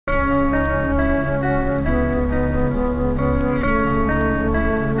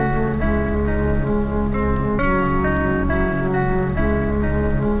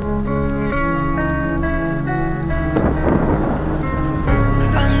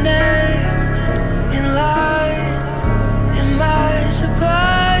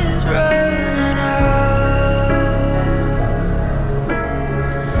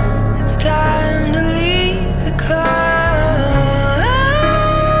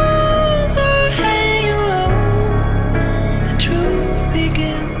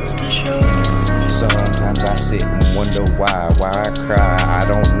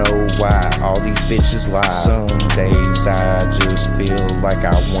bitches lie. Some days I just feel like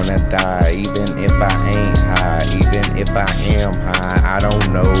I wanna die, even if I ain't high, even if I am high. I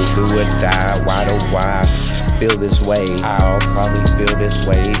don't know, do or die, why do I feel this way? I'll probably feel this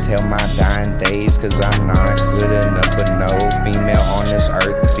way till my dying days, cause I'm not good enough for no female on this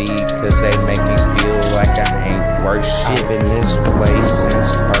earth, because they make me feel like I ain't worth shit. I've been this way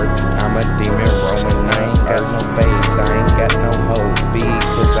since birth, I'm a demon roaming, I ain't got no faith, I ain't got no hope,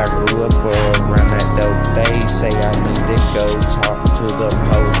 because I grew up around that dope. They say I need to go talk to the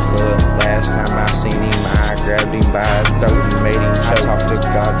Pope, but last time I seen him I grabbed him by his throat and made him choke. I talked to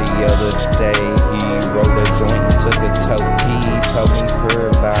God the other day, he rolled a joint and took a toke. He told me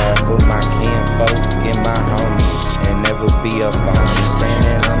provide for my kinfolk and my homies and never be a phony.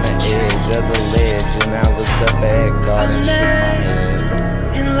 Standing on the edge of the ledge and I looked up at God and shook my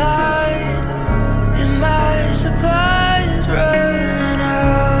head. In life, and my supplies running out.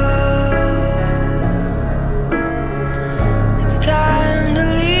 It's time to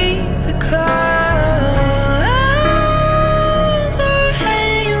leave the clouds are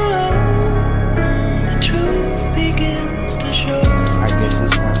hanging low. The truth begins to show. I guess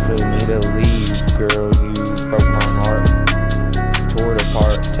it's time for me to leave, girl. You broke my heart, tore it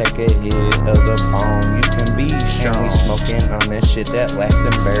apart. Take a hit of the bone. You can be strong. We smoking on this shit that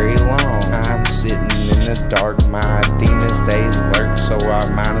lasting very long. I'm sitting in the dark, my demons they lurk, so I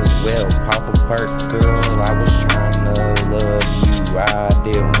might as well pop a perk. Girl, I was trying to love you, I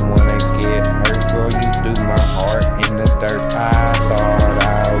didn't wanna get hurt. Girl, you threw my heart in the dirt. I thought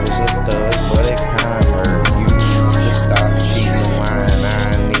I was a thug, but it kinda hurt. You need to stop cheating and lying.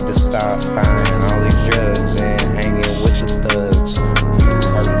 I need to stop buying all these drugs and hanging with the thugs. You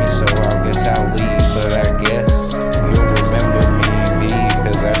hurt me, so I guess I'll leave, but I guess you'll remember me,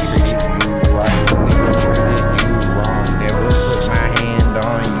 because I treated you right, never treated you wrong, never put my hand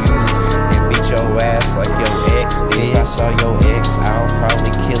on you and beat your ass like your ex did. If I saw your ex, I'll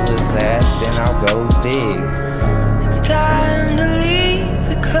probably kill his ass, then I'll go dig. It's time to leave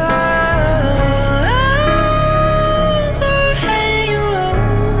the clouds are hanging low.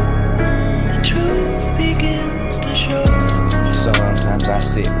 The truth begins to show. Sometimes I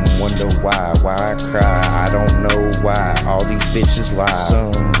sit and wonder why I cry. I don't know why all these bitches lie.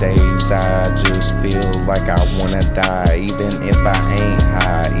 Some days I just feel like I wanna die, even if I ain't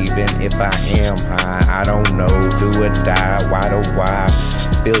high, even if I am high. I don't know, do or die, why do I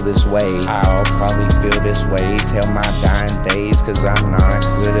feel this way? I'll probably feel this way till my dying days, cause I'm not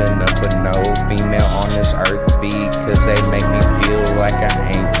good enough for no female on this earth, because they make